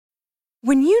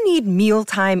When you need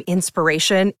mealtime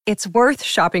inspiration, it's worth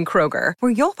shopping Kroger,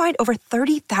 where you'll find over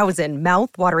 30,000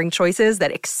 mouth-watering choices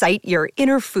that excite your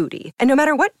inner foodie. And no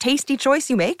matter what tasty choice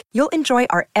you make, you'll enjoy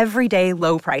our everyday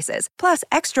low prices, plus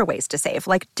extra ways to save,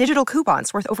 like digital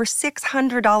coupons worth over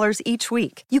 $600 each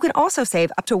week. You can also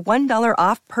save up to $1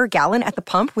 off per gallon at the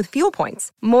pump with fuel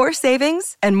points. More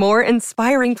savings and more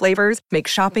inspiring flavors make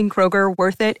shopping Kroger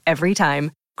worth it every time.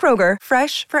 Kroger,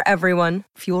 fresh for everyone.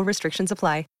 Fuel restrictions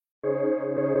apply.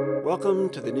 Welcome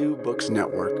to the New Books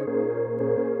Network.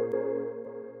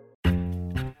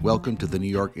 Welcome to the New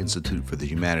York Institute for the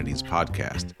Humanities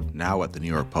podcast, now at the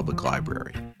New York Public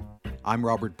Library. I'm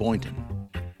Robert Boynton.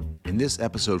 In this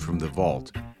episode from The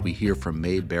Vault, we hear from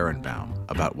May Berenbaum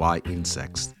about why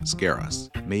insects scare us.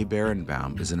 May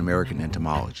Berenbaum is an American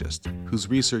entomologist whose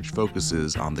research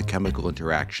focuses on the chemical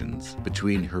interactions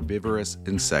between herbivorous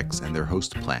insects and their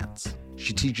host plants.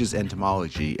 She teaches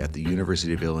entomology at the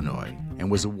University of Illinois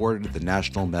and was awarded the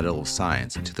National Medal of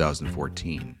Science in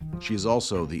 2014. She is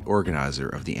also the organizer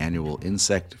of the annual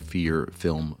Insect Fear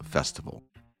Film Festival.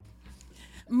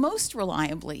 Most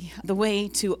reliably, the way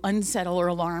to unsettle or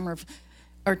alarm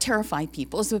or terrify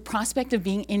people is the prospect of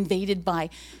being invaded by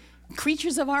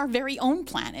creatures of our very own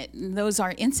planet. And those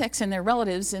are insects and their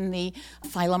relatives in the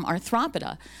phylum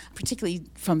Arthropoda, particularly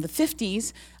from the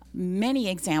 50s. Many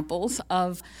examples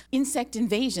of insect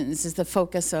invasions is the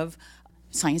focus of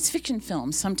science fiction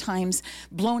films, sometimes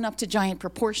blown up to giant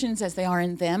proportions as they are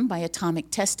in them by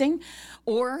atomic testing,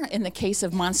 or in the case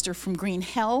of Monster from Green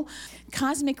Hell,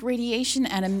 cosmic radiation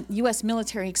and a U.S.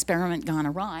 military experiment gone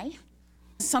awry.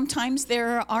 Sometimes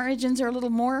their origins are a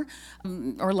little more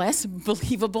or less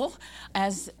believable,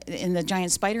 as in the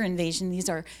giant spider invasion. These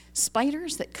are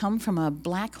spiders that come from a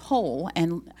black hole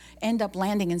and end up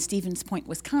landing in Stevens Point,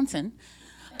 Wisconsin.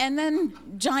 And then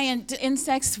giant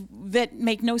insects that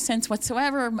make no sense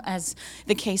whatsoever, as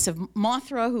the case of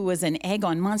Mothra, who was an egg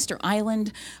on Monster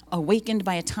Island, awakened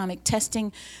by atomic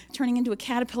testing, turning into a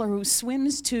caterpillar who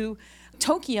swims to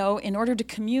Tokyo in order to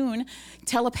commune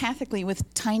telepathically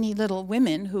with tiny little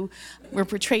women who were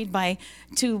portrayed by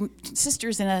two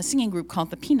sisters in a singing group called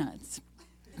the Peanuts.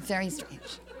 Very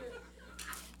strange.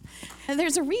 And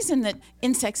there's a reason that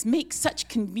insects make such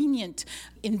convenient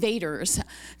invaders.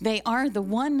 They are the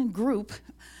one group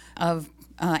of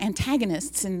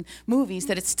antagonists in movies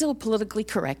that it's still politically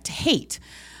correct to hate.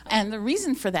 And the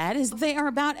reason for that is they are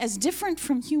about as different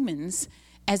from humans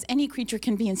as any creature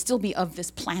can be and still be of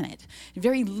this planet.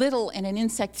 Very little in an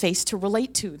insect face to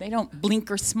relate to. They don't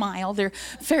blink or smile. There are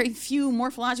very few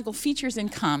morphological features in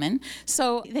common,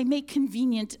 so they make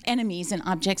convenient enemies and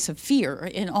objects of fear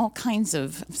in all kinds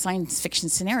of science fiction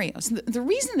scenarios. The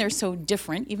reason they're so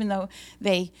different, even though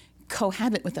they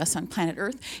cohabit with us on planet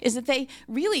Earth, is that they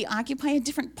really occupy a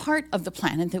different part of the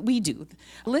planet that we do.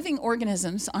 Living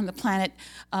organisms on the planet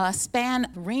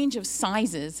span a range of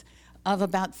sizes of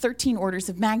about 13 orders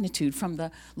of magnitude, from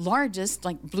the largest,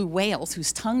 like blue whales,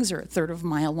 whose tongues are a third of a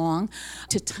mile long,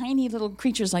 to tiny little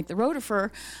creatures like the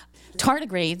rotifer,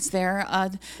 tardigrades. They're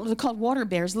called water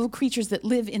bears, little creatures that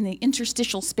live in the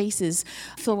interstitial spaces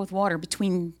filled with water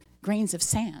between grains of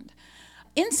sand.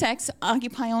 Insects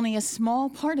occupy only a small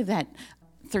part of that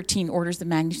 13 orders of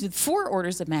magnitude, 4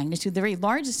 orders of magnitude, the very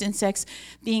largest insects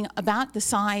being about the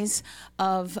size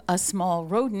of a small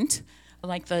rodent,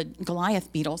 like the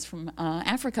Goliath beetles from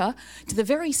Africa, to the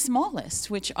very smallest,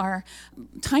 which are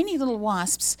tiny little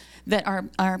wasps that are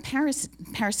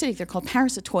parasitic. They're called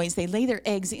parasitoids. They lay their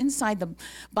eggs inside the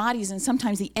bodies and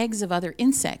sometimes the eggs of other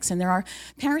insects. And there are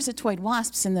parasitoid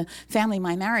wasps in the family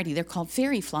Mimaridae, they're called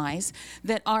fairy flies,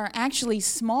 that are actually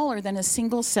smaller than a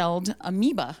single-celled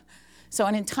amoeba. So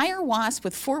an entire wasp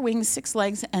with 4 wings, 6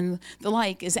 legs, and the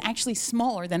like is actually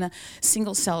smaller than a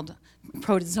single-celled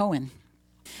protozoan.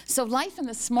 So life in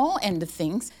the small end of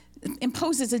things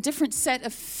imposes a different set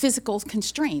of physical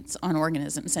constraints on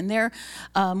organisms, and their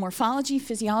morphology,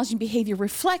 physiology, and behavior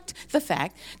reflect the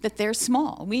fact that they're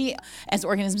small. We, as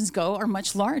organisms go, are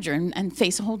much larger and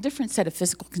face a whole different set of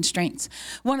physical constraints.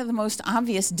 One of the most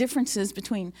obvious differences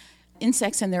between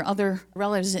insects and their other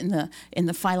relatives in the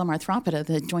phylum Arthropoda,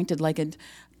 the jointed-legged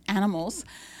animals,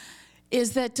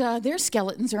 is that their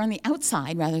skeletons are on the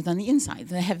outside rather than the inside.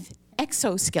 They have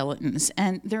exoskeletons,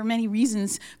 and there are many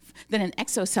reasons that an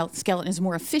exoskeleton is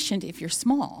more efficient if you're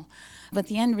small. But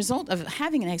the end result of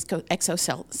having an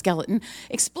exoskeleton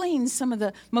explains some of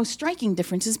the most striking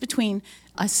differences between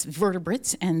us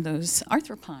vertebrates and those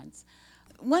arthropods.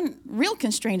 One real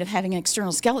constraint of having an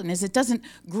external skeleton is it doesn't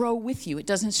grow with you. It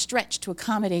doesn't stretch to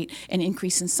accommodate an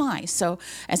increase in size. So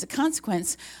as a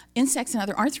consequence, insects and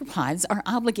other arthropods are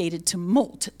obligated to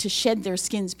molt, to shed their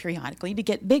skins periodically to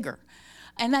get bigger.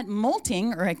 And that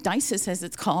molting, or ecdysis as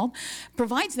it's called,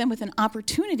 provides them with an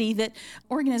opportunity that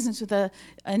organisms with an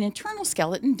internal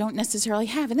skeleton don't necessarily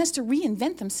have, and that's to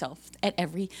reinvent themselves at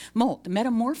every molt.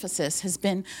 Metamorphosis has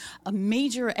been a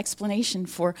major explanation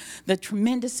for the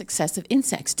tremendous success of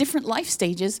insects. Different life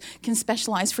stages can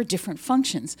specialize for different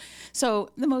functions. So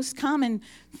the most common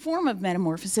form of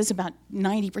metamorphosis, about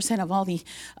 90% of all the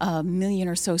million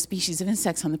or so species of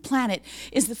insects on the planet,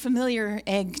 is the familiar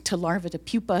egg to larva to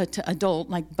pupa to adult,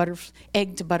 like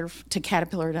egg to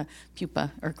caterpillar to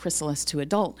pupa, or chrysalis to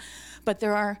adult. But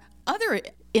there are other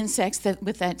insects that,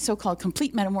 with that so-called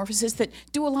complete metamorphosis, that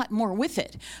do a lot more with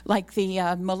it, like the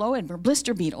meloid or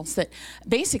blister beetles, that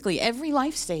basically every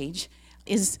life stage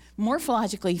is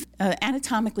morphologically,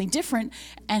 anatomically different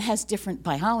and has different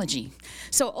biology.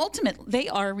 So ultimately, they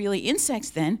are really insects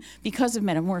then, because of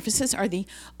metamorphosis, are the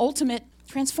ultimate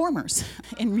transformers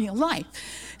in real life.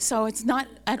 So it's not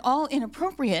at all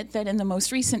inappropriate that in the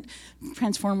most recent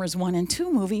Transformers 1 and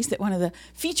 2 movies, that one of the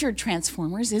featured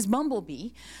Transformers is Bumblebee,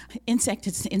 insect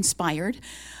inspired.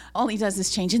 All he does is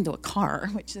change into a car,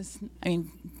 which is,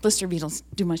 blister beetles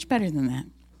do much better than that.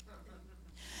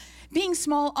 Being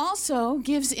small also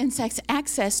gives insects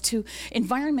access to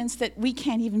environments that we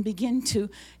can't even begin to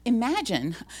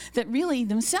imagine, that really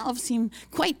themselves seem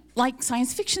quite like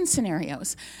science fiction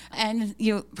scenarios. And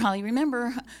you probably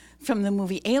remember from the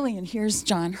movie Alien, here's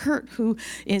John Hurt, who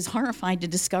is horrified to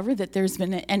discover that there's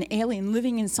been an alien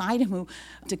living inside him who,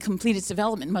 to complete its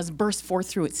development, must burst forth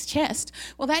through its chest.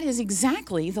 Well, that is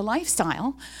exactly the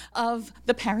lifestyle of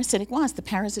the parasitic wasps, the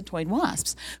parasitoid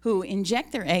wasps, who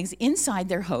inject their eggs inside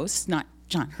their hosts, not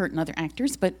John Hurt and other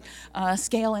actors, but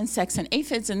scale insects and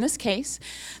aphids in this case.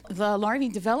 The larvae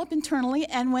develop internally,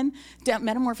 and when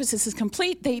metamorphosis is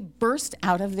complete, they burst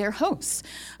out of their hosts,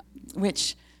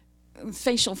 which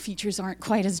facial features aren't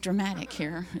quite as dramatic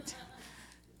here.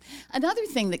 Another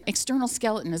thing that external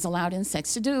skeleton has allowed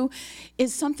insects to do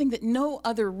is something that no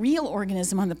other real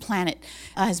organism on the planet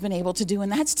has been able to do,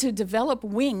 and that's to develop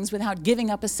wings without giving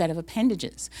up a set of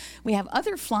appendages. We have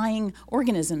other flying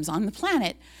organisms on the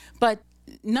planet, but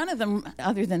none of them,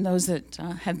 other than those that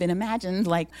have been imagined,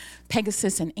 like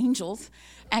Pegasus and angels,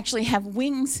 actually have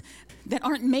wings that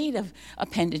aren't made of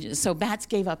appendages. So bats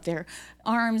gave up their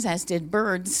arms, as did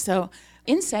birds. So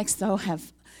insects, though,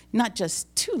 have not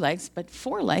just 2 legs, but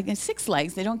 4 legs and 6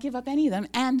 legs. They don't give up any of them,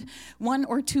 and 1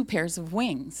 or 2 pairs of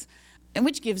wings, and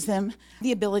which gives them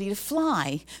the ability to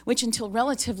fly, which until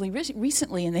relatively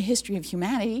recently in the history of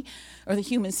humanity, or the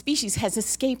human species, has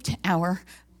escaped our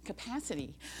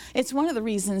capacity. It's one of the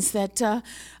reasons that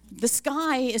the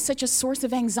sky is such a source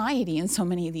of anxiety in so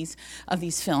many of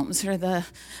these films. Or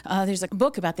there's a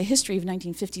book about the history of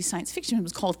 1950s science fiction. It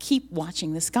was called Keep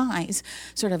Watching the Skies,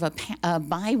 sort of a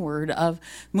byword of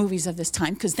movies of this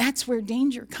time, because that's where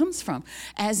danger comes from,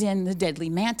 as in The Deadly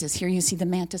Mantis. Here you see the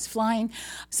mantis flying.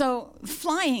 So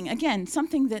flying, again,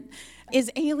 something that is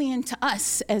alien to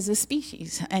us as a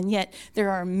species, and yet there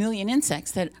are a million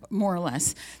insects that, more or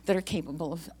less, that are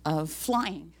capable of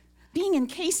flying. Being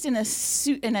encased in a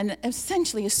suit,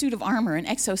 essentially a suit of armor, an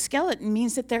exoskeleton,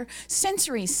 means that their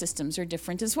sensory systems are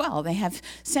different as well. They have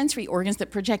sensory organs that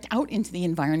project out into the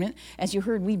environment. As you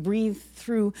heard, we breathe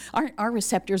through, our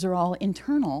receptors are all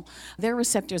internal. Their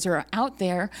receptors are out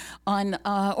there on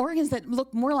organs that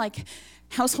look more like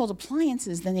household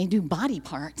appliances than they do body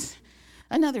parts.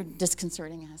 Another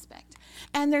disconcerting aspect.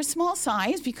 And their small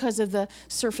size, because of the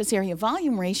surface area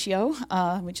volume ratio,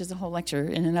 which is a whole lecture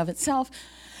in and of itself,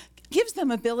 gives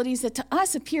them abilities that to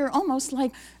us appear almost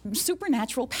like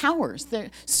supernatural powers. They're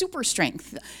super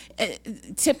strength.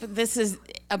 This is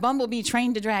a bumblebee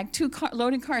trained to drag 2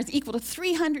 loaded cars equal to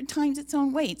 300 times its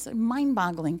own weight. It's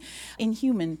mind-boggling in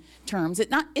human terms.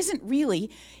 It isn't really,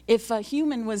 if a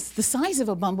human was the size of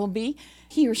a bumblebee,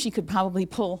 he or she could probably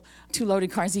pull 2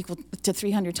 loaded cars equal to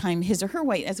 300 times his or her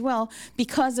weight as well.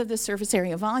 Because of the surface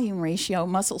area volume ratio,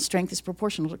 muscle strength is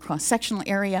proportional to cross-sectional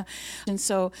area. And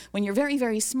so when you're very,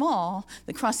 very small,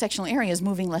 the cross-sectional area is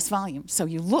moving less volume. So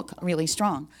you look really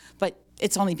strong, but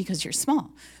it's only because you're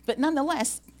small. But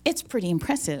nonetheless, it's pretty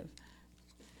impressive.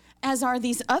 As are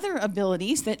these other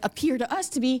abilities that appear to us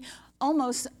to be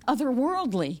almost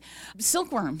otherworldly.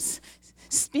 Silkworms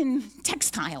spin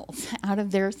textiles out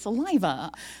of their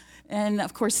saliva. And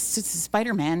of course,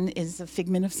 Spider-Man is a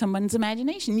figment of someone's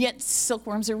imagination, yet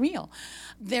silkworms are real.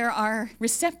 There are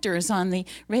receptors on the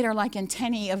radar-like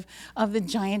antennae of the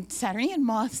giant Saturnian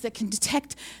moths that can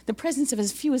detect the presence of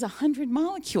as few as 100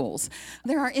 molecules.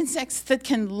 There are insects that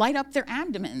can light up their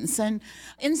abdomens, and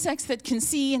insects that can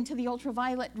see into the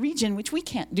ultraviolet region, which we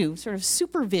can't do, sort of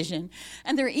supervision.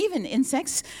 And there are even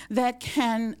insects that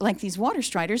can, like these water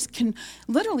striders, can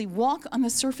literally walk on the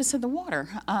surface of the water,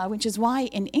 which is why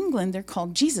in England they're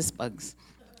called Jesus bugs.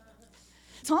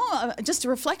 It's all just a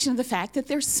reflection of the fact that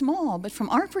they're small, but from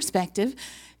our perspective,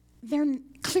 they're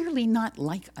clearly not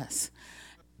like us.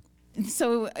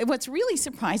 So what's really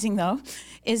surprising, though,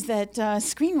 is that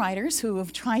screenwriters who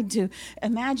have tried to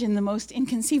imagine the most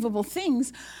inconceivable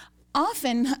things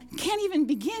often can't even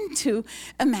begin to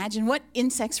imagine what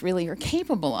insects really are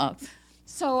capable of.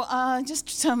 So just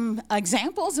some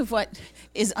examples of what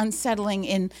is unsettling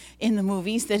in the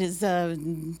movies that is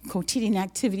quotidian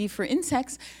activity for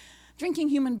insects. Drinking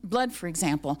human blood, for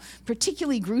example,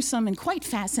 particularly gruesome and quite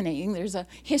fascinating. There's a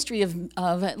history of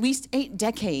at least 8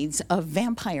 decades of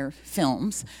vampire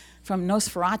films, from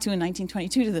Nosferatu in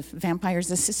 1922 to The Vampire's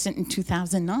Assistant in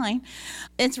 2009.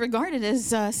 It's regarded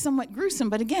as somewhat gruesome,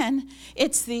 but again,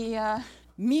 it's the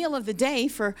meal of the day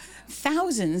for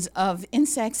thousands of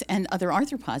insects and other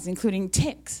arthropods, including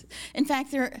ticks. In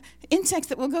fact, there are insects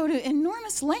that will go to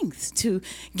enormous lengths to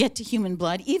get to human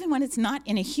blood, even when it's not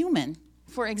in a human.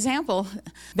 For example,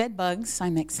 bedbugs,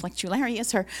 Cymex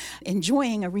lectularius, are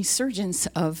enjoying a resurgence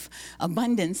of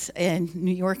abundance in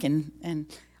New York and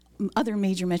other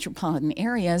major metropolitan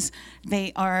areas.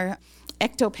 They are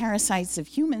ectoparasites of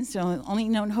humans, so only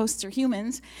known hosts are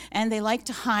humans, and they like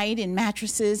to hide in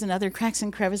mattresses and other cracks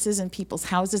and crevices in people's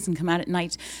houses and come out at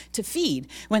night to feed.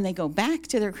 When they go back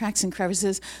to their cracks and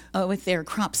crevices with their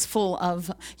crops full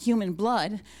of human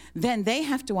blood, then they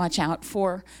have to watch out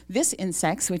for this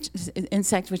insect, which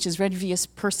is Redvius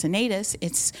personatus.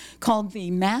 It's called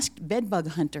the masked bedbug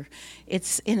hunter.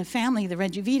 It's in a family, the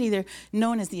Regividae. They're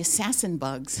known as the assassin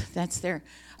bugs. That's their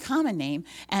common name.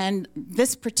 And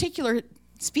this particular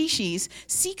species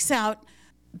seeks out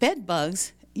bed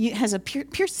bugs, has a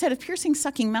set of piercing,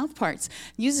 sucking mouth parts,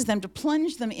 uses them to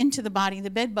plunge them into the body of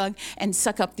the bed bug and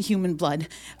suck up the human blood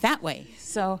that way.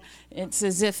 So it's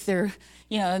as if they're,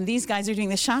 and these guys are doing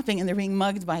the shopping and they're being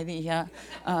mugged by the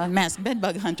masked bed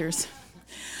bug hunters.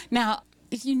 Now,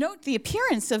 if you note the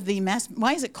appearance of the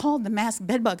why is it called the masked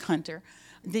bed bug hunter?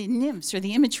 The nymphs, or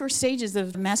the immature stages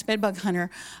of the masked bedbug hunter,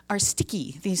 are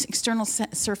sticky. These external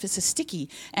surface is sticky.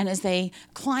 And as they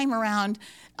climb around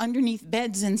underneath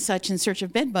beds and such in search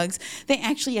of bedbugs, they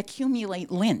actually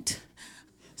accumulate lint.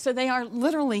 So they are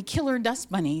literally killer dust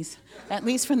bunnies, at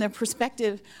least from the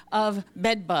perspective of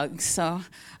bedbugs. So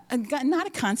not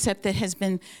a concept that has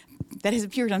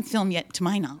appeared on film yet, to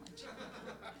my knowledge.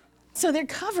 So they're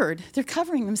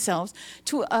covering themselves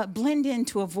to blend in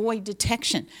to avoid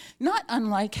detection. Not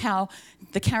unlike how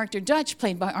the character Dutch,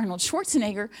 played by Arnold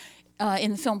Schwarzenegger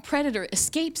in the film Predator,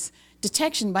 escapes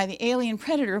detection by the alien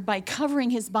predator by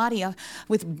covering his body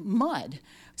with mud.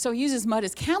 So he uses mud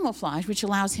as camouflage, which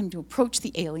allows him to approach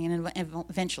the alien and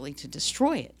eventually to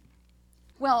destroy it.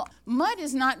 Well, mud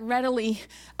is not readily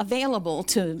available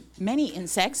to many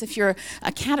insects. If you're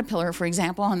a caterpillar, for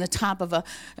example, on the top of a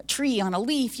tree on a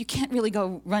leaf, you can't really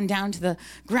go run down to the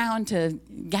ground to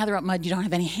gather up mud. You don't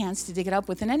have any hands to dig it up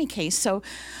with in any case. So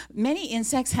many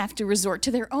insects have to resort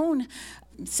to their own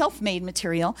self-made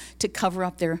material to cover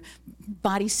up their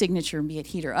body signature, be it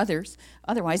heat or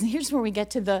otherwise. And here's where we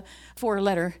get to the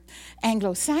 4-letter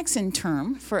Anglo-Saxon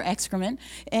term for excrement.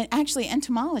 And actually,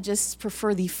 entomologists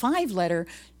prefer the 5-letter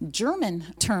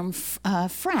German term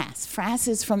frass. Frass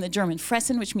is from the German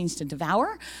fressen, which means to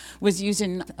devour, was used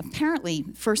in, apparently,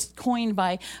 first coined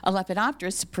by a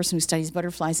Lepidopterist, a person who studies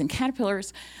butterflies and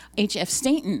caterpillars, H.F.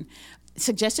 Stainton,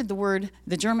 suggested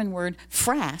the German word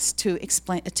frass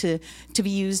to be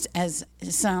used as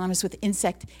synonymous with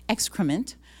insect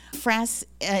excrement. Frass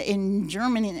in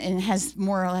German has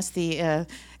more or less the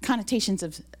connotations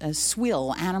of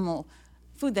swill, animal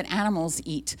food that animals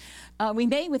eat. We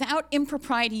may, without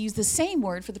impropriety, use the same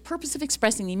word for the purpose of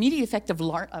expressing the immediate effect of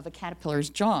a caterpillar's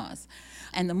jaws,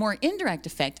 and the more indirect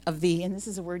effect of and this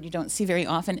is a word you don't see very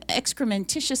often,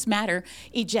 excrementitious matter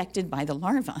ejected by the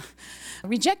larva.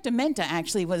 Rejectamenta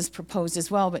actually was proposed as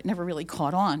well, but never really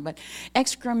caught on. But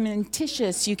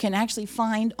excrementitious you can actually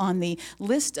find on the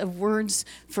list of words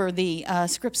for the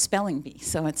Scripps Spelling Bee,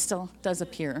 so it still does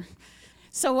appear.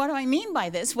 So what do I mean by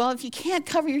this? Well, if you can't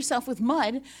cover yourself with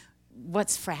mud,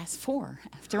 what's frass for,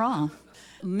 after all?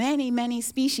 Many, many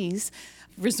species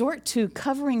resort to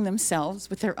covering themselves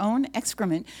with their own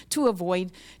excrement to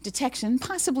avoid detection,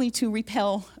 possibly to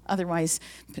repel otherwise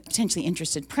potentially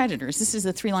interested predators. This is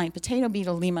a three-lined potato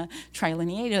beetle, Lima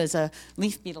trilineata, is a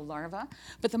leaf beetle larva.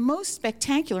 But the most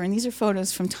spectacular, and these are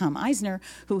photos from Tom Eisner,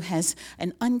 who has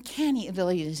an uncanny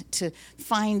ability to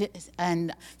find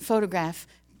and photograph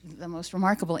the most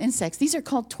remarkable insects. These are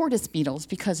called tortoise beetles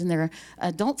because in their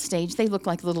adult stage, they look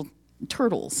like little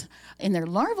turtles. In their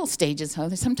larval stages, though,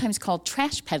 they're sometimes called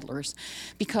trash peddlers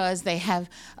because they have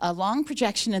a long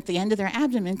projection at the end of their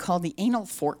abdomen called the anal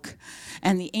fork.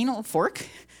 And the anal fork,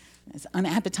 as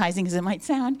unappetizing as it might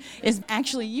sound, is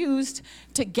actually used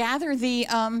to gather the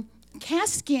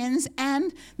cast skins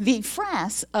and the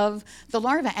frass of the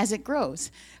larva as it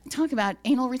grows. Talk about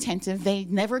anal retentive, they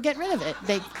never get rid of it.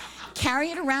 They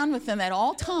carry it around with them at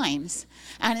all times.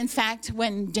 And in fact,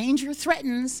 when danger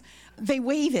threatens, they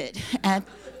wave it at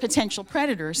potential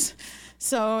predators.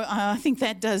 So I think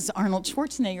that does Arnold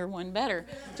Schwarzenegger one better.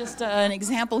 Just an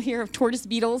example here of tortoise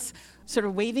beetles sort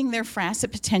of waving their frass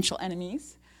at potential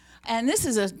enemies. And this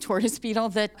is a tortoise beetle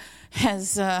that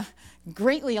has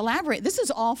greatly elaborated. This is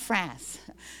all frass,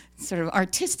 sort of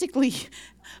artistically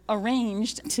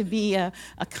arranged to be a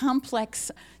complex,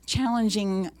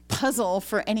 challenging puzzle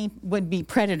for any would-be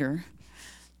predator.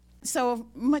 So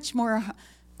much more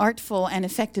artful and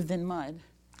effective than mud.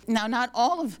 Now, not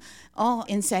all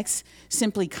insects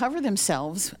simply cover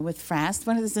themselves with frass.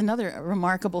 There's another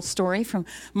remarkable story from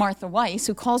Martha Weiss,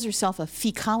 who calls herself a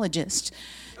fecologist.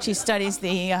 She studies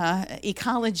the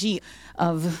ecology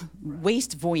of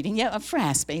waste voiding, of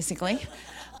frass, basically,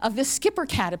 of the skipper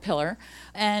caterpillar.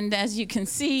 And as you can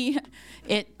see,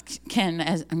 it can,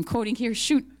 as I'm quoting here,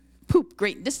 shoot poop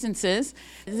great distances.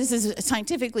 This is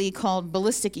scientifically called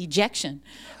ballistic ejection.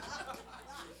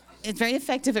 It's very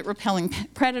effective at repelling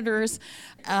predators.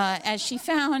 As she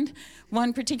found,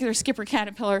 one particular skipper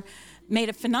caterpillar made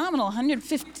a phenomenal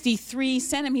 153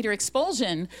 centimeter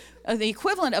expulsion, the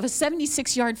equivalent of a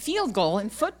 76-yard field goal in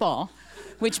football,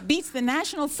 which beats the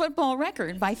national football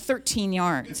record by 13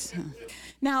 yards.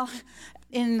 Now,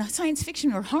 in science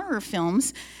fiction or horror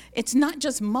films, it's not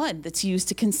just mud that's used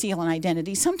to conceal an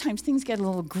identity. Sometimes things get a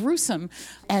little gruesome,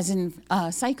 as in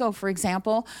Psycho, for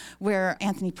example, where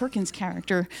Anthony Perkins'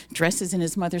 character dresses in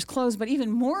his mother's clothes, but even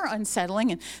more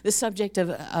unsettling, and the subject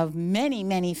of many,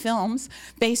 many films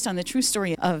based on the true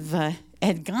story of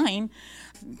Ed Gein,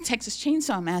 Texas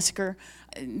Chainsaw Massacre,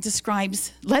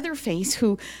 describes Leatherface,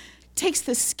 who takes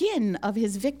the skin of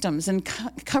his victims and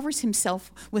covers himself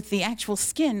with the actual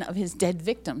skin of his dead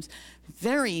victims.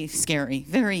 Very scary,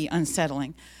 very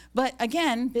unsettling. But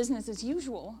again, business as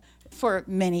usual for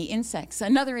many insects.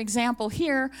 Another example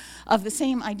here of the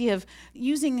same idea of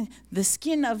using the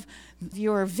skin of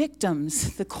your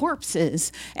victims, the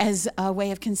corpses, as a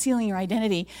way of concealing your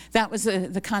identity. That was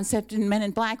the concept in Men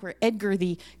in Black, where Edgar,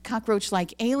 the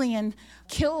cockroach-like alien,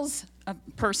 kills a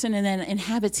person and then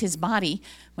inhabits his body,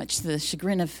 much to the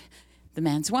chagrin of the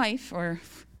man's wife or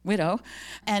widow.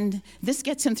 And this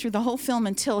gets him through the whole film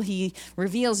until he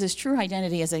reveals his true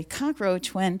identity as a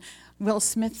cockroach when Will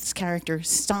Smith's character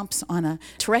stomps on a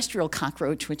terrestrial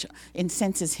cockroach, which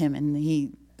incenses him, and he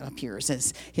appears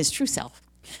as his true self.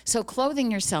 So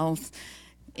clothing yourself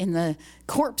in the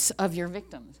corpse of your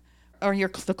victim, or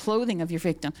the clothing of your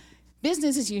victim.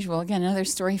 Business as usual. Again, another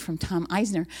story from Tom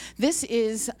Eisner. This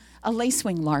is a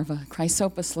lacewing larva,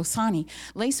 Chrysopus lawsoni.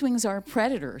 Lacewings are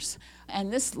predators,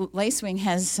 and this lacewing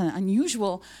has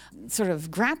unusual sort of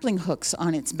grappling hooks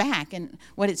on its back, and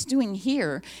what it's doing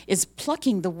here is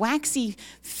plucking the waxy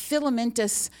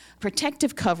filamentous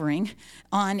protective covering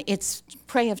on its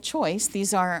prey of choice.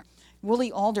 These are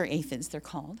woolly alder aphids, they're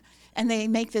called. And they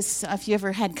make this, if you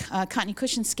ever had cottony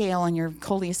cushion scale on your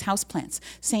coleus houseplants,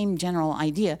 same general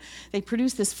idea. They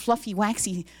produce this fluffy,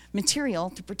 waxy material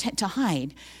to protect, to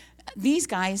hide. These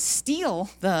guys steal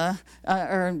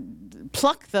or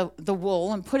pluck the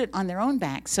wool and put it on their own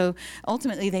back. So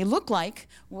ultimately they look like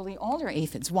woolly alder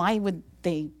aphids. Why would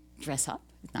they dress up?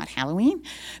 It's not Halloween,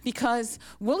 because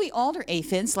woolly alder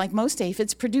aphids, like most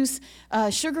aphids, produce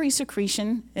sugary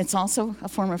secretion. It's also a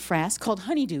form of frass called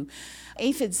honeydew.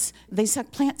 Aphids, they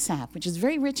suck plant sap, which is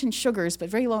very rich in sugars but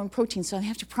very low in protein, so they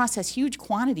have to process huge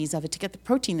quantities of it to get the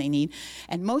protein they need,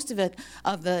 and most of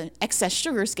the excess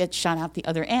sugars get shot out the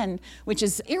other end, which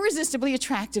is irresistibly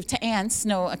attractive to ants,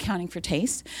 no accounting for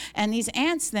taste. And these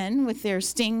ants then, with their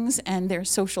stings and their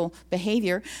social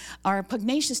behavior, are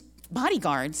pugnacious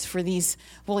bodyguards for these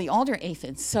woolly alder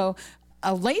aphids. So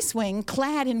a lacewing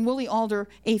clad in woolly alder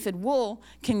aphid wool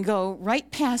can go right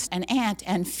past an ant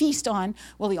and feast on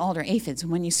woolly alder aphids.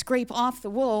 And when you scrape off the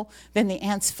wool, then the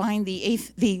ants find the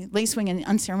lacewing and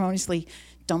unceremoniously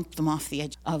dump them off the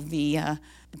edge of the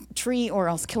tree or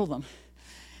else kill them.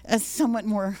 A somewhat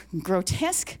more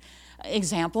grotesque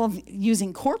example of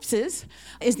using corpses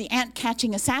is the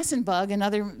ant-catching assassin bug,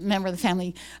 another member of the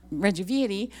family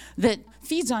Reduviidae, that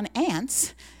feeds on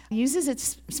ants, uses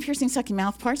its piercing, sucking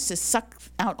mouth parts to suck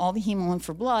out all the hemolymph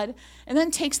for blood, and then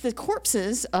takes the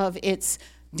corpses of its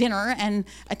dinner and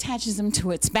attaches them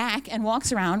to its back and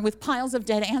walks around with piles of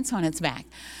dead ants on its back.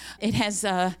 It has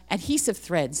adhesive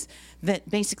threads that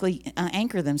basically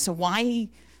anchor them. So why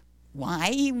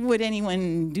would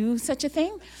anyone do such a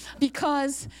thing?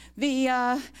 Because the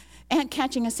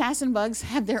ant-catching assassin bugs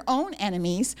have their own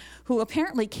enemies who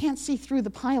apparently can't see through the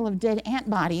pile of dead ant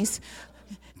bodies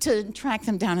to track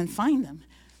them down and find them.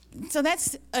 So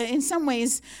that's, in some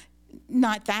ways,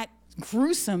 not that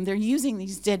gruesome. They're using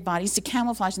these dead bodies to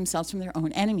camouflage themselves from their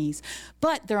own enemies.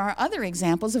 But there are other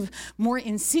examples of more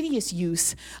insidious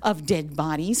use of dead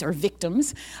bodies or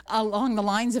victims along the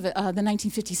lines of the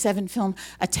 1957 film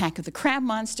Attack of the Crab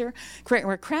Monster,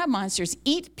 where crab monsters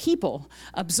eat people,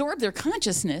 absorb their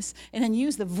consciousness, and then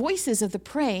use the voices of the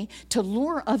prey to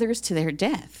lure others to their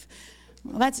death.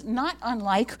 Well, that's not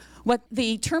unlike what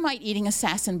the termite-eating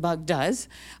assassin bug does.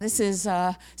 This is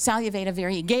Salivata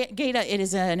variegata. It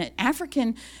is an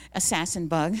African assassin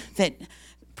bug that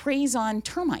preys on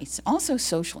termites, also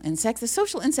social insects. The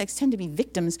social insects tend to be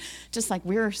victims, just like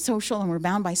we're social and we're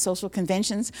bound by social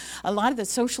conventions. A lot of the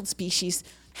social species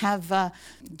have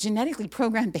genetically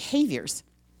programmed behaviors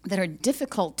that are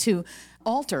difficult to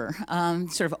alter,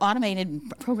 sort of automated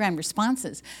programmed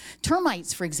responses.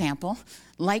 Termites, for example,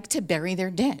 like to bury their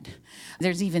dead.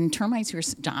 There's even termites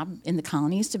whose job in the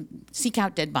colonies to seek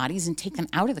out dead bodies and take them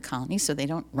out of the colony so they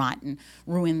don't rot and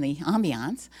ruin the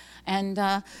ambiance. And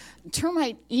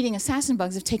termite-eating assassin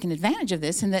bugs have taken advantage of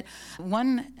this in that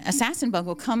one assassin bug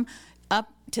will come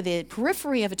up to the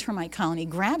periphery of a termite colony,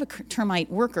 grab a termite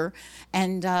worker,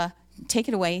 and take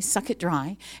it away, suck it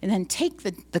dry, and then take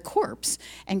the corpse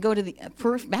and go to the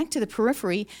back to the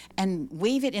periphery and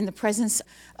wave it in the presence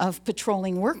of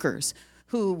patrolling workers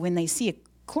who, when they see a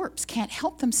corpse, can't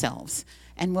help themselves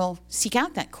and will seek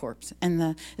out that corpse. And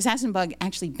the assassin bug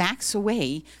actually backs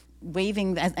away,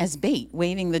 waving as bait,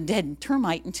 waving the dead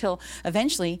termite until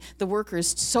eventually the worker is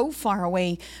so far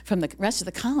away from the rest of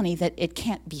the colony that it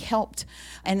can't be helped.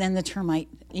 And then the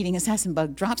termite-eating assassin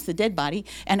bug drops the dead body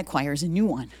and acquires a new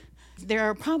one. There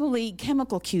are probably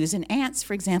chemical cues. In ants,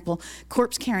 for example,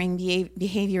 corpse-carrying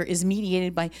behavior is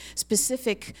mediated by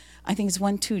specific, I think it's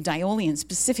 1,2-diolein,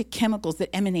 specific chemicals that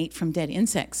emanate from dead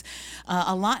insects.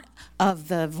 A lot of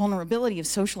the vulnerability of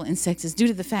social insects is due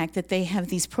to the fact that they have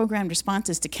these programmed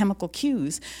responses to chemical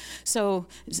cues. So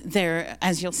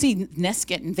as you'll see, nests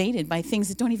get invaded by things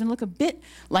that don't even look a bit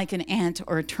like an ant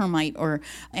or a termite or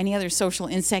any other social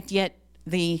insect, yet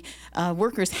the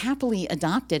workers happily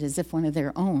adopt it as if one of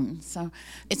their own. So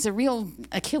it's a real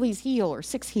Achilles heel, or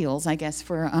 6 heels, I guess,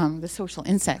 for the social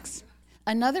insects.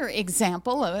 Another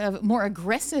example of more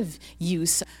aggressive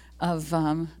use of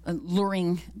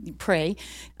luring prey,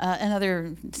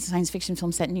 another science fiction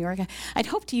film set in New York. I'd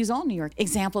hope to use all New York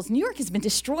examples. New York has been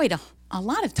destroyed a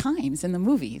lot of times in the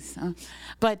movies,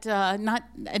 but not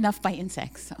enough by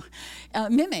insects. So,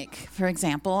 Mimic, for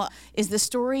example, is the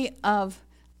story of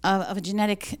a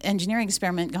genetic engineering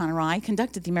experiment gone awry,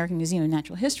 conducted at the American Museum of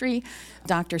Natural History.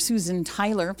 Dr. Susan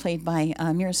Tyler, played by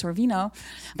Mira Sorvino,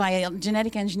 by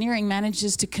genetic engineering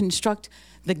manages to construct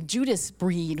the Judas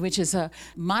breed, which is a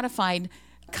modified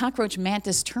cockroach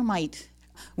mantis termite,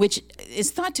 which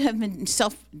is thought to have been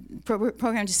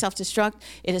programmed to self-destruct.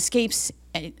 It escapes,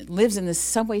 it lives in the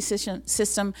subway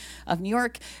system of New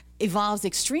York, evolves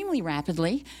extremely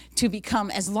rapidly to become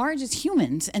as large as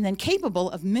humans and then capable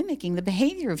of mimicking the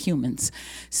behavior of humans.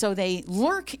 So they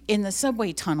lurk in the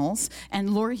subway tunnels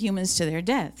and lure humans to their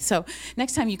death. So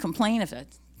next time you complain if a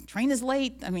train is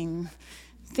late, I mean,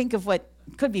 think of what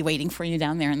could be waiting for you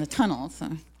down there in the tunnel. So,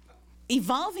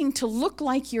 evolving to look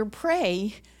like your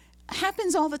prey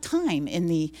happens all the time in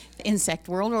the insect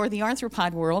world or the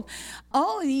arthropod world.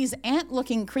 All of these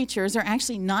ant-looking creatures are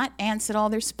actually not ants at all,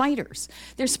 they're spiders.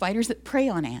 They're spiders that prey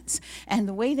on ants. And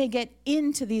the way they get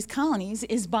into these colonies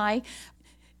is by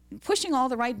pushing all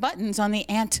the right buttons on the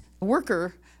ant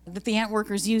worker that the ant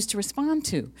workers use to respond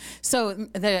to. So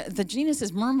the genus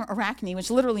is Myrmearachne, which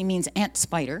literally means ant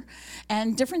spider,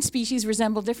 and different species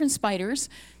resemble different spiders.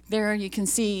 There you can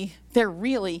see they're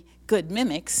really good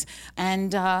mimics,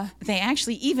 and they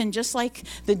actually, even just like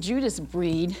the Judas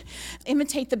breed,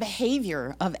 imitate the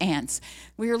behavior of ants.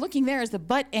 We are looking there as the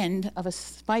butt end of a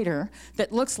spider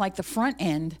that looks like the front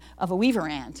end of a weaver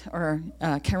ant or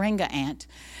Karenga ant.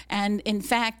 And in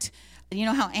fact, You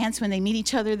know how ants, when they meet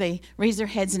each other, they raise their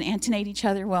heads and antenate each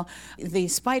other? Well, the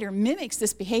spider mimics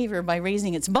this behavior by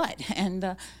raising its butt,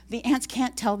 and the ants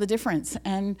can't tell the difference.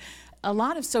 And a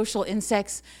lot of social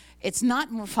insects, it's not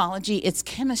morphology, it's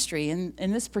chemistry. And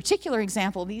in this particular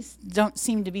example, these don't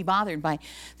seem to be bothered by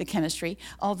the chemistry,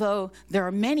 although there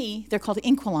are many, they're called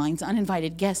inquilines,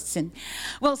 uninvited guests. And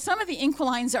well, some of the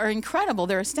inquilines are incredible.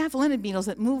 There are staphylinid beetles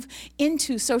that move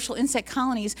into social insect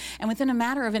colonies, and within a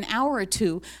matter of an hour or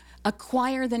two,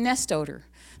 acquire the nest odor.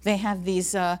 They have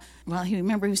these, he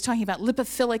was talking about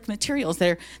lipophilic materials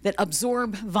that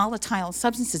absorb volatile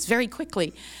substances very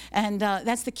quickly. And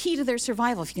that's the key to their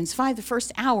survival. If you can survive the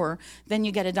first hour, then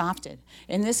you get adopted.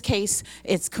 In this case,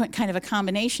 it's kind of a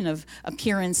combination of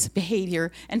appearance,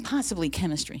 behavior, and possibly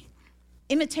chemistry.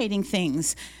 Imitating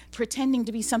things, pretending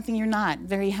to be something you're not,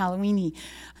 very Halloween-y.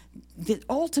 The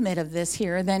ultimate of this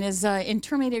here then is in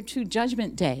Terminator 2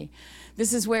 Judgment Day.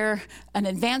 This is where an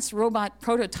advanced robot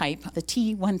prototype, the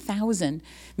T-1000,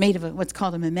 made of what's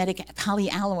called a mimetic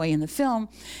polyalloy in the film,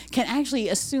 can actually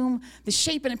assume the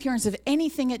shape and appearance of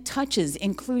anything it touches,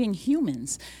 including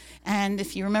humans. And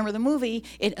if you remember the movie,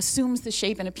 it assumes the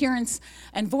shape and appearance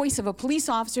and voice of a police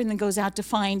officer and then goes out to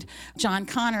find John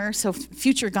Connor. So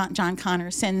future John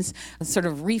Connor sends a sort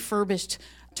of refurbished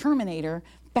Terminator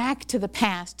back to the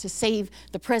past to save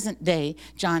the present day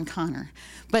John Connor.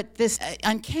 But this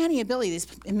uncanny ability, this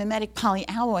mimetic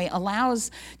polyalloy,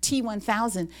 allows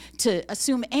T-1000 to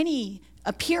assume any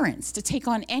appearance, to take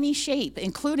on any shape,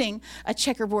 including a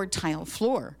checkerboard tile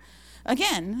floor.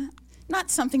 Again, not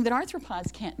something that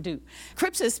arthropods can't do.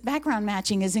 Crypsis background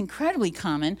matching is incredibly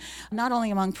common, not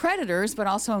only among predators, but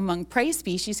also among prey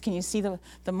species. Can you see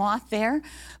the moth there?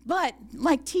 But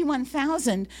like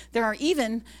T-1000, there are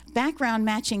even background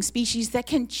matching species that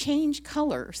can change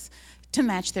colors to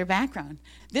match their background.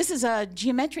 This is a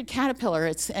geometric caterpillar.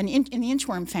 It's in the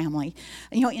inchworm family.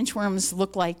 You know, inchworms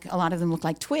a lot of them look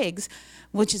like twigs,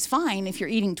 which is fine if you're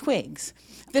eating twigs.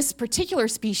 This particular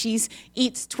species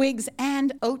eats twigs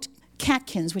and oat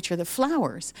catkins, which are the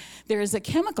flowers. There is a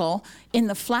chemical in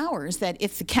the flowers that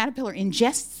if the caterpillar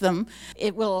ingests them,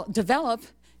 it will develop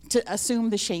to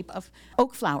assume the shape of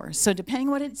oak flowers. So depending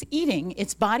on what it's eating,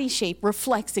 its body shape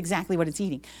reflects exactly what it's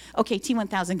eating. Okay,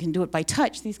 T-1000 can do it by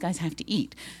touch. These guys have to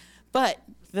eat. But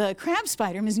the crab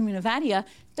spider, Mizumina vatia,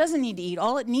 doesn't need to eat.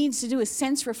 All it needs to do is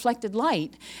sense reflected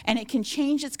light, and it can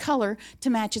change its color to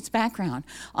match its background.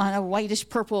 On a whitish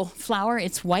purple flower,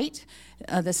 it's white.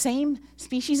 The same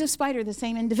species of spider, the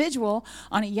same individual,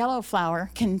 on a yellow flower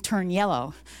can turn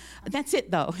yellow. That's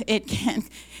it, though.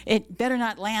 It better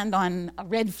not land on a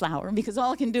red flower, because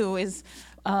all it can do is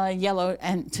yellow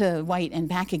and to white and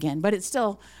back again. But it's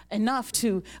still enough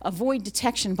to avoid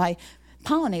detection by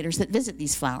pollinators that visit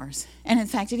these flowers. And in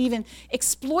fact, it even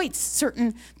exploits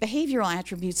certain behavioral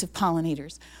attributes of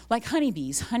pollinators, like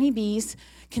honeybees. Honeybees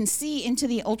can see into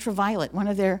the ultraviolet, one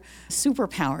of their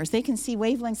superpowers. They can see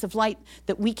wavelengths of light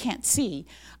that we can't see.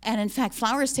 And in fact,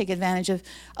 flowers take advantage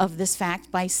of this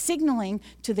fact by signaling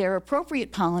to their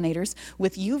appropriate pollinators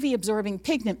with UV-absorbing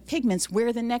pigments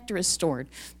where the nectar is stored.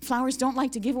 Flowers don't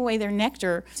like to give away their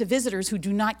nectar to visitors who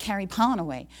do not carry pollen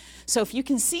away. So if you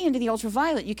can see into the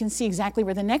ultraviolet, you can see exactly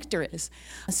where the nectar is.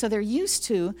 So they're used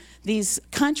to these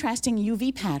contrasting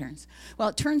UV patterns. Well,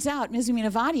 it turns out Mizumina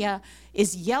vatia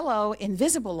is yellow in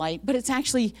visible light, but it's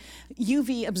actually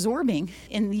UV absorbing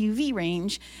in the UV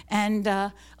range and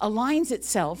aligns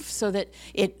itself so that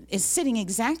it is sitting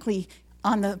exactly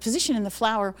on the position in the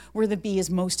flower where the bee is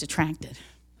most attracted.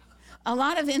 A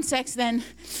lot of insects then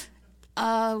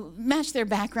match their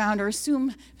background or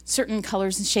assume certain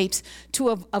colors and shapes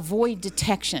to avoid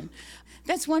detection.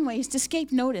 That's one way, is to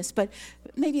escape notice, but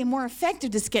maybe a more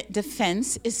effective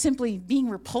defense is simply being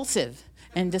repulsive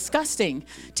and disgusting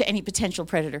to any potential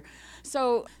predator.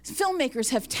 So filmmakers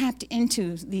have tapped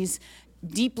into these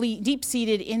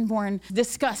deep-seated inborn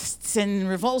disgusts and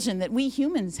revulsion that we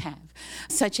humans have,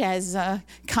 such as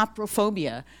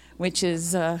coprophobia, which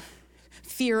is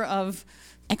fear of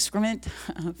excrement,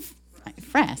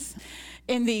 frass.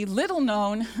 In the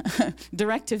little-known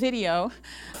direct-to-video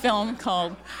film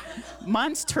called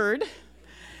Monstered,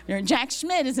 Jack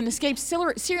Schmidt is an escaped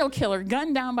serial killer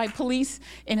gunned down by police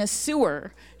in a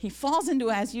sewer. He falls into,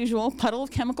 as usual, puddle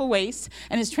of chemical waste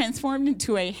and is transformed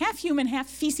into a half-human,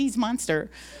 half-feces monster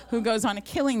who goes on a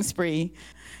killing spree.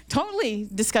 Totally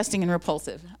disgusting and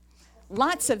repulsive.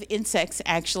 Lots of insects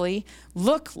actually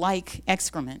look like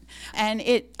excrement, and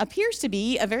it appears to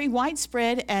be a very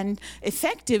widespread and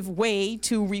effective way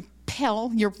to repel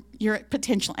repel your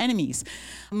potential enemies.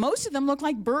 Most of them look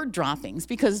like bird droppings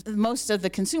because most of the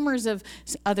consumers of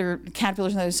other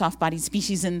caterpillars and other soft-bodied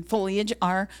species in foliage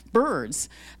are birds.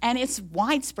 And it's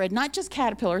widespread, not just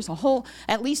caterpillars,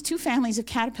 at least 2 families of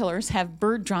caterpillars have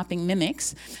bird-dropping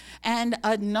mimics. And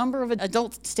a number of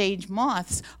adult stage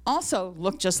moths also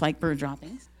look just like bird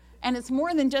droppings. And it's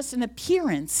more than just an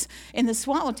appearance. In the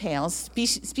swallowtails,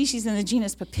 species in the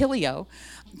genus Papilio,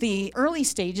 the early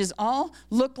stages all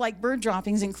look like bird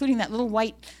droppings, including that little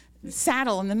white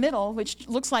saddle in the middle, which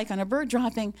looks like on a bird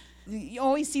dropping. You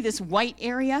always see this white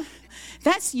area.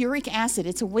 That's uric acid.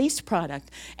 It's a waste product.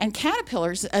 And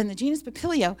caterpillars in the genus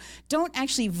Papilio don't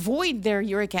actually void their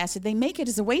uric acid. They make it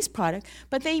as a waste product,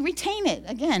 but they retain it.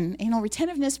 Again,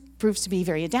 retentiveness proves to be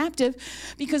very adaptive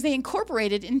because they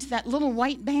incorporate it into that little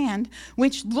white band,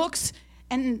 which looks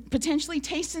and potentially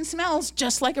tastes and smells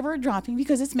just like a bird dropping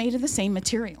because it's made of the same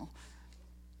material.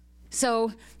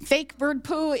 So fake bird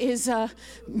poo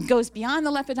goes beyond the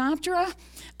Lepidoptera.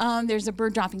 There's a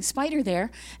bird-dropping spider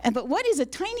there. But what is a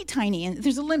tiny, and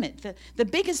there's a limit. The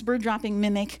biggest bird-dropping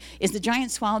mimic is the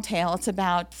giant swallowtail. It's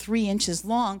about 3 inches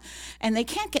long. And they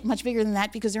can't get much bigger than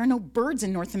that because there are no birds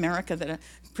in North America that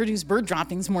produce bird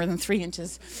droppings more than 3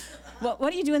 inches. Well,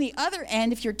 what do you do on the other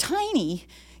end if you're tiny?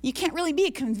 You can't really be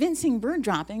a convincing bird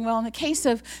dropping. Well, in the case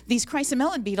of these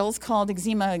chrysomelid beetles called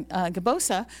Eczema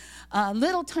gibosa,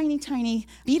 little tiny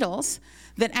beetles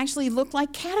that actually look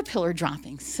like caterpillar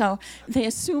droppings. So they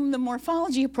assume the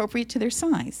morphology appropriate to their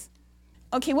size.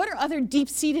 Okay, what are other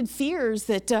deep-seated fears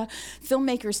that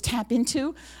filmmakers tap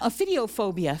into?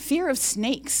 Ophidiophobia, fear of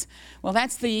snakes. Well,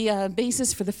 that's the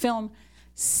basis for the film.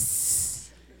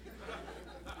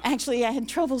 Actually, I had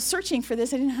trouble searching for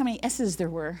this. I didn't know how many S's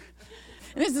there were.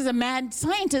 And this is a mad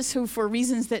scientist who, for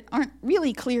reasons that aren't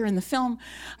really clear in the film,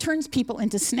 turns people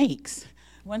into snakes.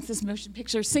 Once this motion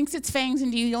picture sinks its fangs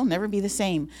into you, you'll never be the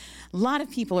same. A lot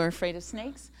of people are afraid of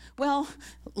snakes. Well,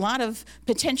 a lot of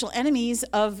potential enemies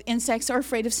of insects are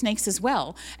afraid of snakes as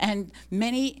well. And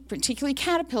many, particularly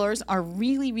caterpillars, are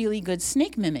really, really good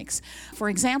snake mimics. For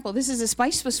example, this is a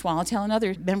spice-swift swallowtail,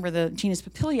 another member of the genus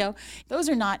Papilio. Those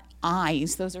are not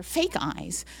eyes, those are fake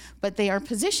eyes, but they are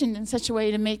positioned in such a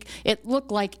way to make it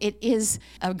look like it is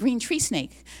a green tree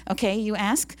snake. Okay, you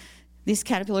ask, these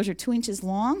caterpillars are 2 inches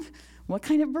long. What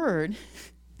kind of bird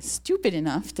is stupid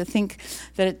enough to think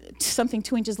that something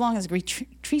 2 inches long is a green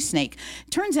tree snake?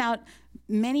 Turns out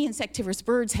many insectivorous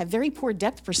birds have very poor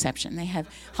depth perception. They have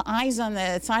eyes on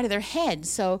the side of their head.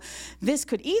 So this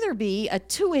could either be a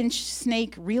 2-inch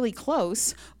snake really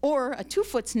close or a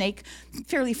 2-foot snake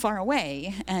fairly far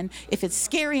away. And if it's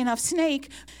scary enough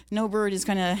snake, no bird is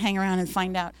going to hang around and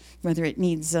find out whether it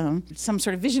needs some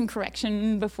sort of vision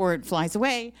correction before it flies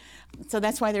away. So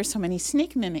that's why there's so many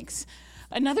snake mimics.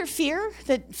 Another fear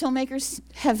that filmmakers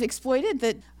have exploited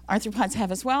that arthropods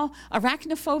have as well,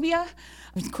 arachnophobia.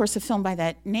 Of course, a film by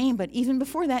that name, but even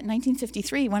before that, in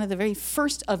 1953, one of the very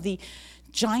first of the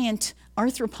giant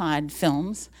arthropod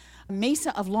films,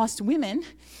 Mesa of Lost Women,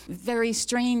 very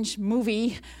strange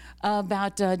movie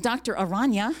about Dr.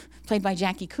 Aranya, played by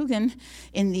Jackie Coogan,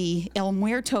 in the El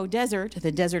Muerto Desert,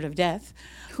 the Desert of Death,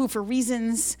 who for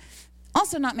reasons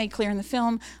also not made clear in the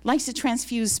film, likes to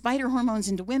transfuse spider hormones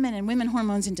into women and women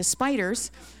hormones into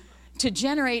spiders to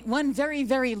generate one very,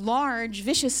 very large,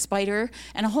 vicious spider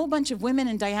and a whole bunch of women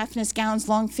in diaphanous gowns,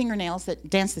 long fingernails that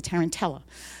dance the tarantella.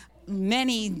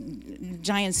 Many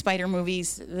giant spider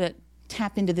movies that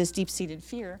tap into this deep-seated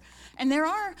fear. And there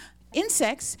are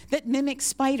insects that mimic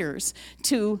spiders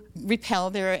to repel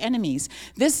their enemies.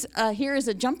 This here is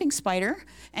a jumping spider,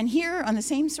 and here on the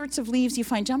same sorts of leaves you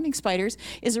find jumping spiders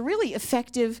is a really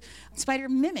effective spider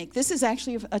mimic. This is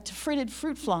actually a tephritid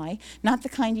fruit fly, not the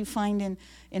kind you find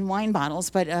in wine bottles,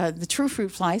 but the true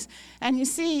fruit flies. And you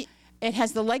see it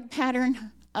has the leg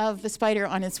pattern of the spider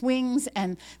on its wings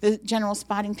and the general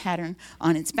spotting pattern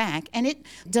on its back. And it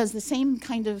does the same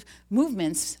kind of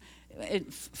movements.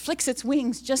 It flicks its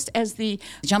wings just as the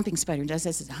jumping spider does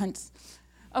as it hunts.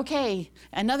 Okay,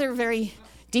 another very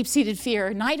deep-seated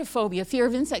fear, nidophobia, fear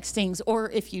of insect stings,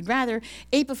 or if you'd rather,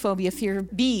 apophobia, fear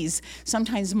of bees,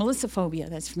 sometimes melissophobia,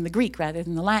 that's from the Greek rather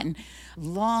than the Latin.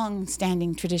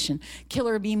 Long-standing tradition.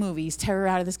 Killer bee movies, terror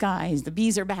out of the skies, the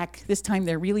bees are back, this time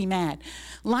they're really mad.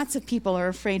 Lots of people are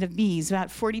afraid of bees.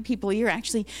 About 40 people a year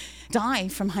actually die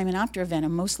from Hymenoptera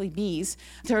venom, mostly bees.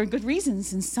 There are good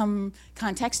reasons in some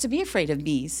contexts to be afraid of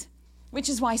bees, which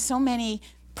is why so many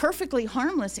perfectly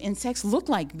harmless insects look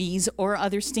like bees or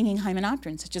other stinging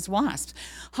hymenopterans, such as wasps.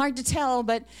 Hard to tell,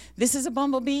 but this is a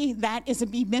bumblebee, that is a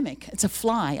bee mimic. It's a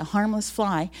fly, a harmless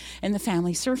fly in the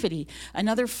family Syrphidae.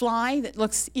 Another fly that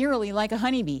looks eerily like a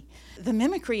honeybee. The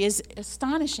mimicry is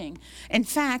astonishing. In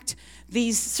fact,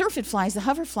 these syrphid flies, the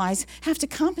hover flies, have to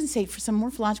compensate for some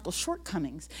morphological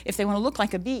shortcomings if they want to look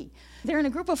like a bee. They're in a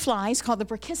group of flies called the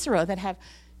Brachycera that have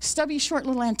stubby, short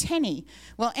little antennae.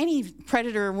 Well, any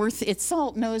predator worth its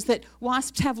salt knows that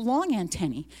wasps have long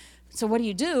antennae. So what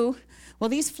do? Well,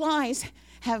 these flies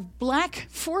have black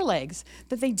forelegs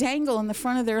that they dangle in the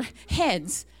front of their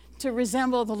heads to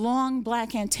resemble the long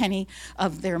black antennae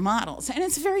of their models. And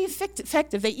it's very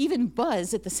effective. They even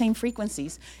buzz at the same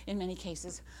frequencies, in many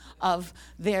cases, of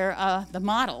their the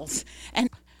models. And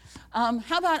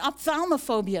how about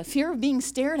ophthalmophobia, fear of being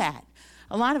stared at?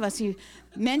 A lot of us, you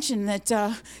mentioned that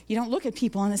you don't look at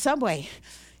people on the subway.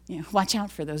 Watch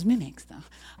out for those mimics, though.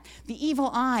 The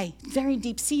evil eye, very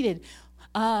deep-seated,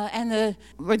 and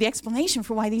the explanation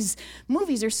for why these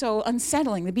movies are so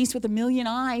unsettling. The Beast with a Million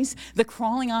Eyes, the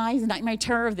crawling eyes, the nightmare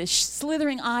terror of this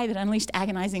slithering eye that unleashed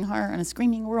agonizing horror in a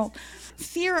screaming world.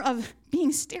 Fear of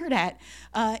being stared at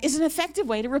is an effective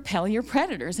way to repel your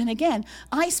predators. And again,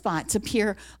 eye spots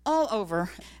appear all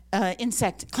over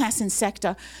class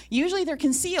Insecta. Usually they're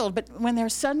concealed, but when they're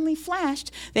suddenly flashed,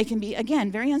 they can be,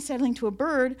 again, very unsettling to a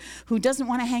bird who doesn't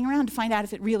want to hang around to find out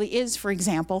if it really is, for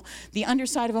example, the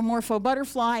underside of a morpho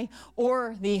butterfly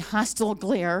or the hostile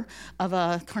glare of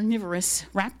a carnivorous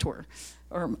raptor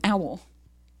or owl.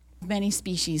 Many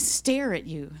species stare at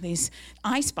you. These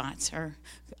eye spots are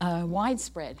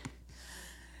widespread.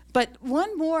 But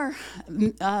one more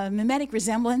mimetic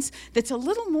resemblance that's a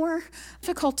little more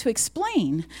difficult to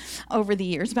explain over the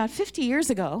years. About 50 years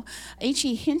ago,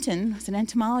 H.E. Hinton was an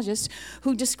entomologist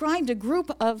who described a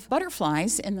group of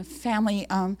butterflies in the family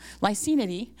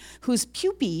Lycaenidae whose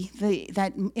pupae,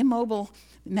 that immobile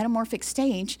metamorphic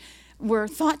stage, were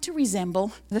thought to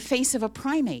resemble the face of a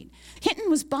primate. Hinton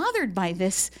was bothered by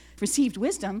this received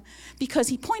wisdom because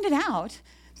he pointed out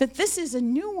that this is a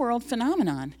New World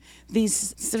phenomenon,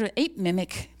 these sort of ape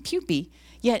mimic pupae,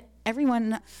 yet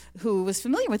everyone who was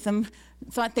familiar with them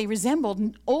thought they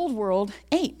resembled Old World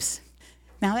apes.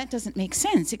 Now that doesn't make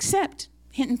sense, except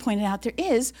Hinton pointed out there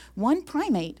is one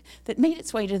primate that made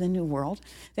its way to the New World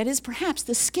that is perhaps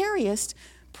the scariest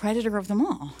predator of them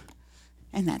all,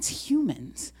 and that's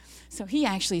humans. So he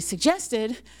actually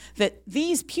suggested that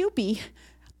these pupae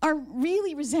are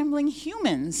really resembling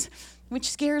humans, which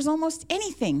scares almost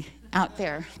anything out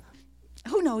there.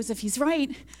 Who knows if he's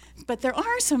right, but there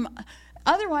are some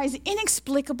otherwise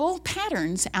inexplicable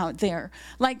patterns out there,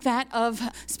 like that of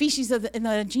species in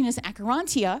the genus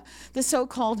Acherontia, the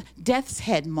so-called death's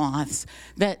head moths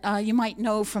that you might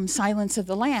know from Silence of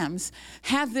the Lambs,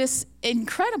 have this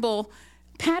incredible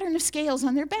pattern of scales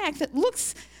on their back that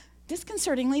looks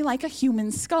disconcertingly like a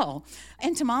human skull.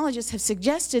 Entomologists have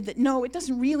suggested that no, it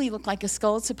doesn't really look like a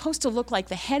skull. It's supposed to look like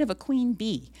the head of a queen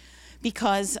bee,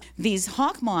 because these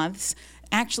hawk moths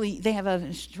actually, they have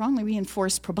a strongly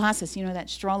reinforced proboscis, that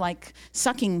straw-like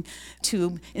sucking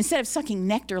tube. Instead of sucking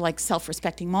nectar like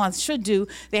self-respecting moths should do,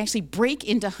 they actually break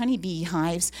into honeybee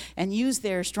hives and use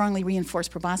their strongly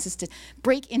reinforced proboscis to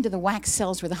break into the wax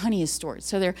cells where the honey is stored.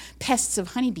 So they're pests of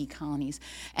honeybee colonies.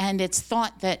 And it's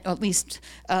thought that, at least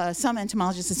some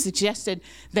entomologists have suggested,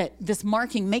 that this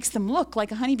marking makes them look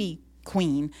like a honeybee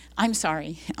queen. I'm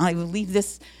sorry, I will leave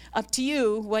this up to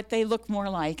you, what they look more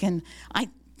like. And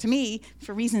to me,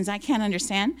 for reasons I can't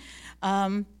understand,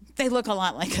 they look a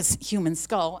lot like a human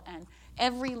skull, and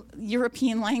every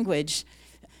European language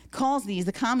calls these,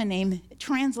 the common name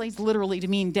translates literally to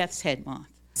mean death's head moth.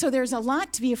 So there's a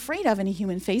lot to be afraid of in a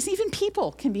human face. Even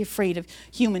people can be afraid of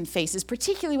human faces,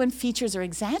 particularly when features are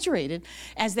exaggerated,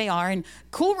 as they are in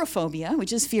coulrophobia,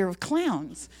 which is fear of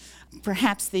clowns.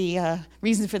 Perhaps the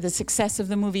reason for the success of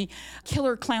the movie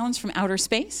Killer Clowns from Outer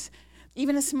Space.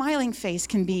 Even a smiling face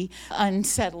can be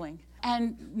unsettling.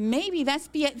 And maybe that's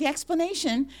the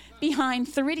explanation behind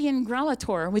Theridion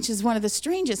grallator, which is one of the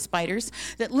strangest spiders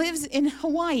that lives in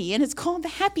Hawaii, and it's called the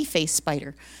happy face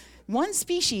spider. One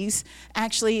species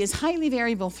actually is highly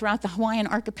variable throughout the Hawaiian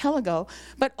archipelago,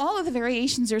 but all of the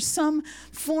variations are some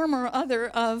form or other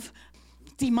of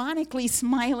demonically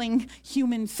smiling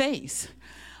human face.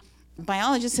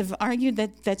 Biologists have argued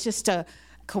that that's just a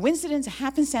coincidence, a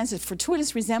happenstance, a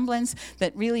fortuitous resemblance,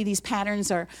 that really these patterns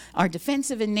are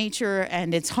defensive in nature,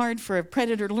 and it's hard for a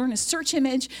predator to learn a search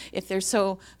image if they're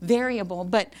so variable.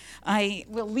 But I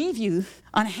will leave you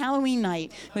on Halloween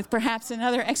night with perhaps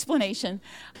another explanation.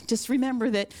 Just remember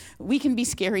that we can be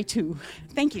scary too.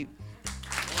 Thank you.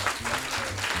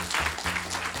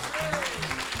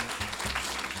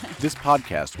 This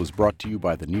podcast was brought to you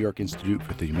by the New York Institute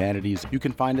for the Humanities. You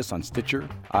can find us on Stitcher,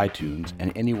 iTunes,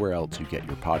 and anywhere else you get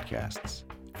your podcasts.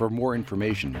 For more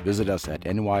information, visit us at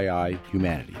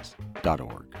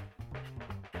nyihumanities.org.